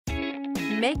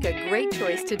Make a great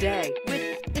choice today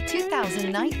with the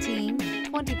 2019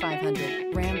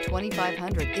 2500. Ram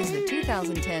 2500 is the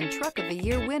 2010 Truck of the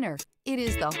Year winner. It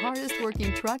is the hardest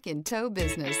working truck in tow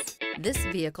business. This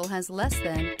vehicle has less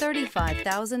than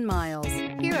 35,000 miles.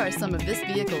 Here are some of this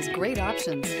vehicle's great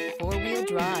options: four-wheel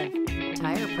drive,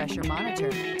 tire pressure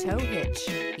monitor, tow hitch,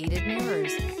 heated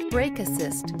mirrors, brake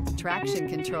assist, traction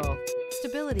control,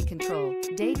 stability control,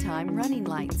 daytime running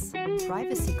lights,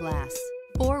 privacy glass,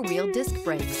 four-wheel disc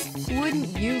brakes.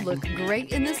 Wouldn't you look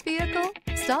great in this vehicle?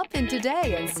 Stop in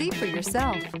today and see for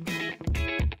yourself.